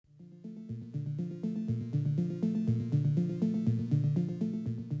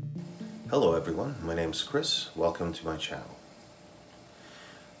Hello everyone, my name's Chris. Welcome to my channel.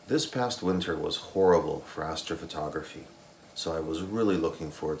 This past winter was horrible for astrophotography, so I was really looking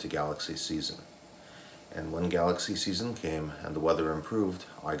forward to Galaxy season. And when Galaxy season came and the weather improved,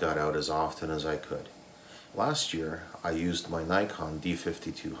 I got out as often as I could. Last year, I used my Nikon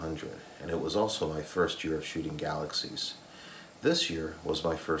D5200, and it was also my first year of shooting Galaxies. This year was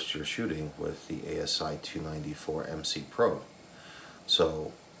my first year shooting with the ASI294MC Pro.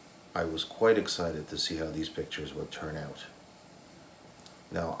 So I was quite excited to see how these pictures would turn out.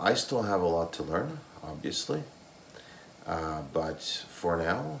 Now, I still have a lot to learn, obviously, but for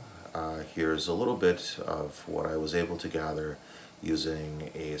now, here's a little bit of what I was able to gather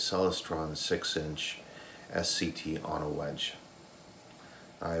using a Celestron 6-inch SCT on a wedge.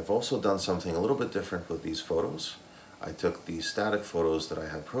 I've also done something a little bit different with these photos. I took the static photos that I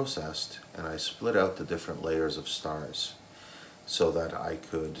had processed and I split out the different layers of stars so that I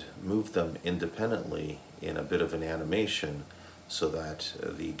could move them independently in a bit of an animation so that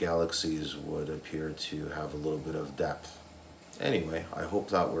the galaxies would appear to have a little bit of depth. Anyway, I hope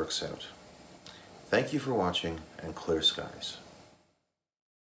that works out. Thank you for watching, and clear skies.